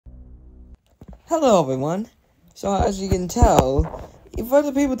Hello everyone. So as you can tell, for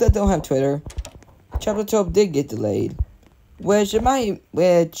the people that don't have Twitter, Chapter 12 did get delayed. Which I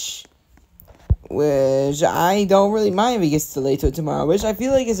don't really mind if it gets delayed till tomorrow, which I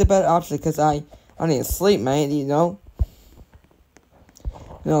feel like is a better option because I need to sleep, man, you know? You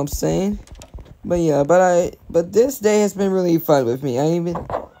know what I'm saying? But yeah, but this day has been really fun with me.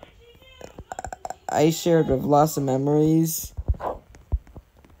 I shared with lots of memories.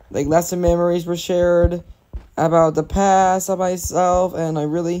 Like, lots of memories were shared about the past of myself, and I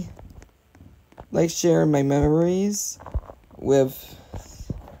really like sharing my memories with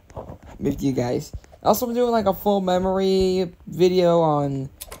you guys. Also, I'm doing like a full memory video on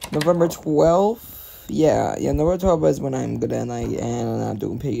November 12th. Yeah, November 12th is when I'm gonna and I'm not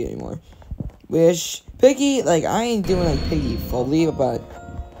doing Piggy anymore. Which Piggy, like, I ain't doing like Piggy fully, but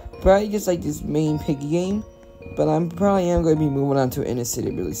probably just like this main Piggy game. But I'm probably am going to be moving on to Inner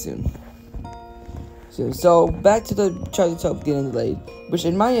City really soon. So back to the Chapter 12 getting delayed, which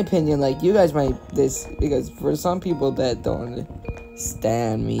in my opinion, like, you guys might because for some people that don't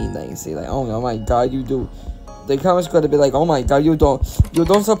understand me, like, say like, oh my god, you do. The comments gonna be like, oh my god, you don't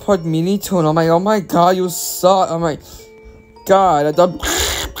support Mini Toon. I'm like, oh my god, you suck. I'm like, god, I don't.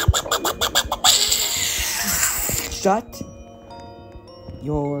 Shut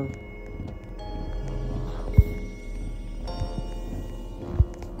your.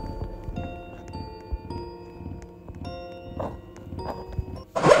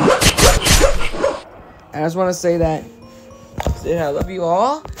 I just want to say that I love you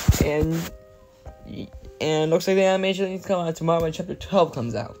all, and looks like the animation needs to come out tomorrow when Chapter 12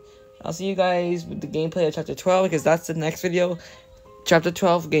 comes out. I'll see you guys with the gameplay of Chapter 12 because that's the next video. Chapter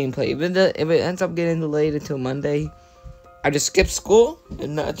 12 gameplay. If it ends up getting delayed until Monday, I just skip school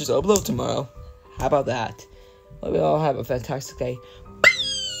and not just upload tomorrow. How about that? Hope you all have a fantastic day.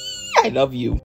 I love you.